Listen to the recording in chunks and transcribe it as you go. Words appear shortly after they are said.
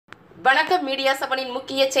வணக்கம் மீடியா 7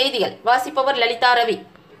 முக்கிய செய்திகள் வாசிப்பவர் லலிதா ரவி.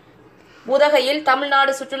 உதகையில்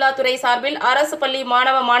தமிழ்நாடு சுற்றுலாத்துறை சார்பில் அரசு பள்ளி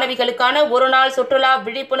மாணவ மாணவிகளுக்கான ஒருநாள் சுற்றுலா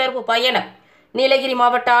விழிப்புணர்வு பயணம் நீலகிரி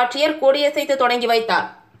மாவட்ட ஆட்சியர் கொடியசைத்து தொடங்கி வைத்தார்.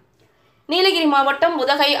 நீலகிரி மாவட்டம்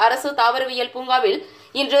உதகை அரசு தாவரவியல் பூங்காவில்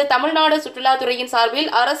இன்று தமிழ்நாடு சுற்றுலாத்துறையின்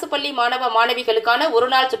சார்பில் அரசு பள்ளி மாணவ மாணவிகளுக்கான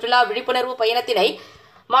ஒருநாள் சுற்றுலா விழிப்புணர்வு பயணத்தினை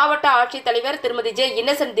மாவட்ட ஆட்சித்தலைவர் திருமதி ஜே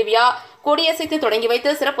இன்னசென்ட் திவ்யா கொடியசைத்து தொடங்கி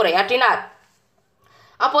வைத்து சிறப்புரையாற்றினார்.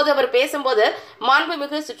 அப்போது அவர் பேசும்போது,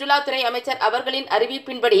 மாண்புமிகு சுற்றுலாத்துறை அமைச்சர் அவர்களின்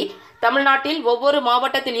அறிவிப்பின்படி தமிழ்நாட்டில் ஒவ்வொரு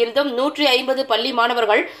மாவட்டத்தில் இருந்தும் 150 பள்ளி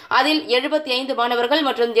மாணவர்கள், அதில் 75 மாணவர்கள்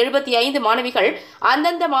மற்றும் 75 மாணவிகள்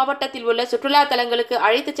அந்தந்த மாவட்டத்தில் உள்ள சுற்றுலா தலங்களுக்கு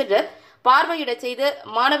அழைத்துச் சென்று பார்வையிடச் செய்து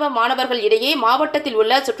மாணவர்கள் இடையே மாவட்டத்தில்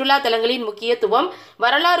உள்ள சுற்றுலா தலங்களின் முக்கியத்துவம்,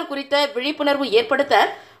 வரலாறு குறித்த விழிப்புணர்வு ஏற்படுத்த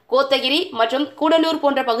கோத்தகிரி மற்றும் கூடலூர்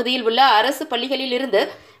போன்ற பகுதியில் உள்ள அரசு பள்ளிகளில் இருந்து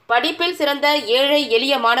படிப்பில் சிறந்த ஏழை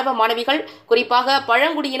எளிய மாணவ மாணவிகள், குறிப்பாக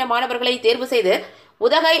பழங்குடியின மாணவர்களை தேர்வு செய்து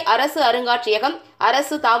உதகை அரசு அருங்காட்சியகம்,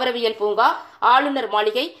 அரசு தாவரவியல் பூங்கா, ஆளுநர்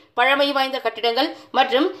மாளிகை, பழமை வாய்ந்த கட்டிடங்கள்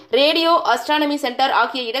மற்றும் ரேடியோ அஸ்ட்ரானமி சென்டர்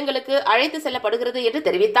ஆகிய இடங்களுக்கு அழைத்து செல்லப்படுகிறது என்று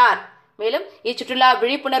தெரிவித்தார். மேலும் இச்சுற்றுலா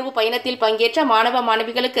விழிப்புணர்வு பயணத்தில் பங்கேற்ற மாணவ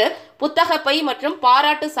மாணவிகளுக்கு புத்தக பை மற்றும்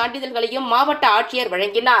பாராட்டு சான்றிதழ்களையும் மாவட்ட ஆட்சியர்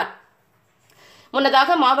வழங்கினார்.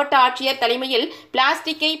 முன்னதாக மாவட்ட ஆட்சியர் தலைமையில்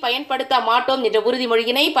பிளாஸ்டிக்கை பயன்படுத்த மாட்டோம் என்ற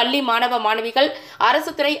உறுதிமொழியினை பள்ளி மாணவ மாணவிகள்,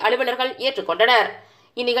 அரசு துறை அலுவலர்கள் ஏற்றுக்கொண்டனர்.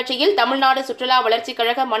 இந்நிகழ்ச்சியில் தமிழ்நாடு சுற்றுலா வளர்ச்சிக்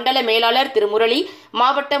கழக மண்டல மேலாளர் திரு முரளி,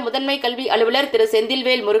 மாவட்ட முதன்மை கல்வி அலுவலர் திரு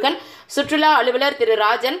செந்தில்வேல் முருகன், சுற்றுலா அலுவலர் திரு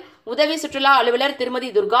ராஜன், உதவி சுற்றுலா அலுவலர்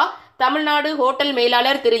திருமதி துர்கா, தமிழ்நாடு ஹோட்டல்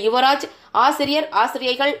மேலாளர் திரு யுவராஜ், ஆசிரியர்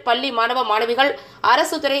ஆசிரியைகள், பள்ளி மாணவ மாணவிகள்,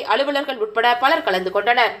 அரசு துறை அலுவலர்கள் உட்பட பலர் கலந்து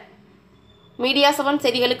கொண்டனர். மீடியா 7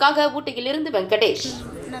 செய்திகளுக்காக ஊட்டியிலிருந்து வெங்கடேஷ்.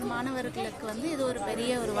 மாணவர்களுக்கு இது ஒரு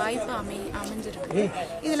பெரிய ஒரு வாய்ப்பு அமைஞ்சிருக்கு.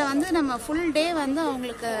 இதில் நம்ம ஃபுல் டே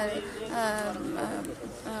அவங்களுக்கு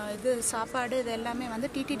இது சாப்பாடு இது எல்லாமே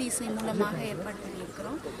டிடிடிசி மூலமாக ஏற்பாடு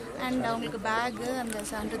பண்ணியிருக்கிறோம். அண்ட் அவங்களுக்கு பேகு அந்த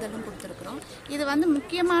சான்றிதழும் கொடுத்துருக்குறோம். இது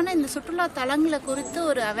முக்கியமான இந்த சுற்றுலா தலங்களை குறித்து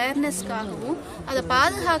ஒரு அவேர்னஸ்க்காகவும் அதை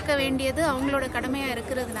பாதுகாக்க வேண்டியது அவங்களோட கடமையாக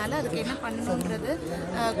இருக்கிறதுனால அதுக்கு என்ன பண்ணணுன்றது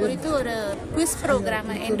குறித்து ஒரு quiz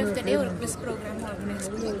program, end of the டே ஒரு குவிஸ் ப்ரோக்ராம் ஆர்கனைஸ்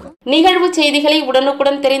பண்ணியிருக்கோம். நிகழ்வு செய்திகளை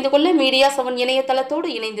உடனுக்குடன் தெரிந்து கொள்ள மீடியா 7 இணையதளத்தோடு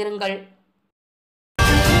இணைந்திருங்கள்.